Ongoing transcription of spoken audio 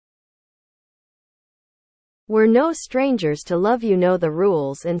We're no strangers to love, you know the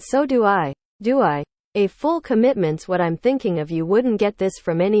rules, and so do I. Do I? A full commitment's what I'm thinking of. You wouldn't get this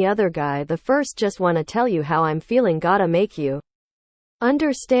from any other guy. The first, just wanna tell you how I'm feeling, gotta make you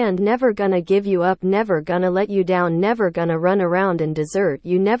understand, never gonna give you up, never gonna let you down, never gonna run around and desert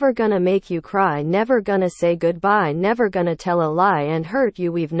you, never gonna make you cry, never gonna say goodbye, never gonna tell a lie and hurt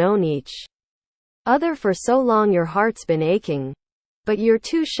you. We've known each other for so long, your heart's been aching, but you're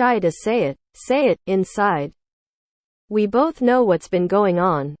too shy to say it inside. We both know what's been going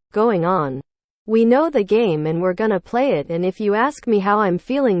on. We know the game and we're gonna play it, and if you ask me how I'm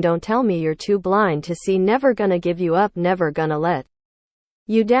feeling, don't tell me you're too blind to see. Never gonna give you up, never gonna let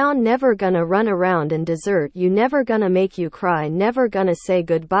you down, never gonna run around and desert you, never gonna make you cry, never gonna say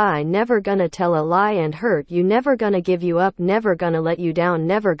goodbye, never gonna tell a lie and hurt you, never gonna give you up, never gonna let you down,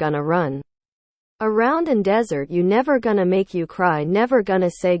 never gonna run around and desert you, never gonna make you cry, never gonna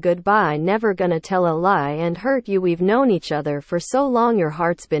say goodbye, never gonna tell a lie and hurt you. We've known each other for so long, your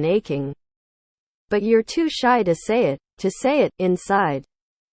heart's been aching, but you're too shy to say it inside.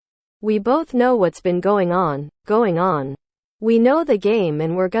 We both know what's been going on. We know the game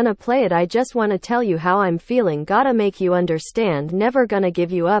and we're gonna play it. I just wanna tell you how I'm feeling, gotta make you understand, never gonna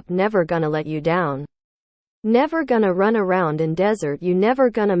give you up, never gonna let you down, never gonna run around and desert you, never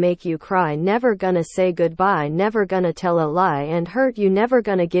gonna make you cry, never gonna say goodbye, never gonna tell a lie and hurt you, never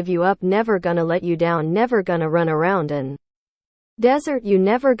gonna give you up, never gonna let you down, never gonna run around and desert you,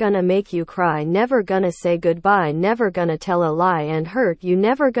 never gonna make you cry, never gonna say goodbye, never gonna tell a lie and hurt you,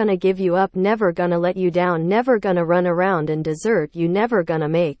 never gonna give you up, never gonna let you down, never gonna run around and desert you, never gonna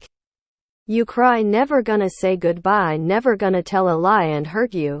make you cry, never gonna say goodbye, never gonna tell a lie and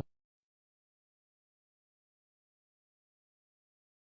hurt you.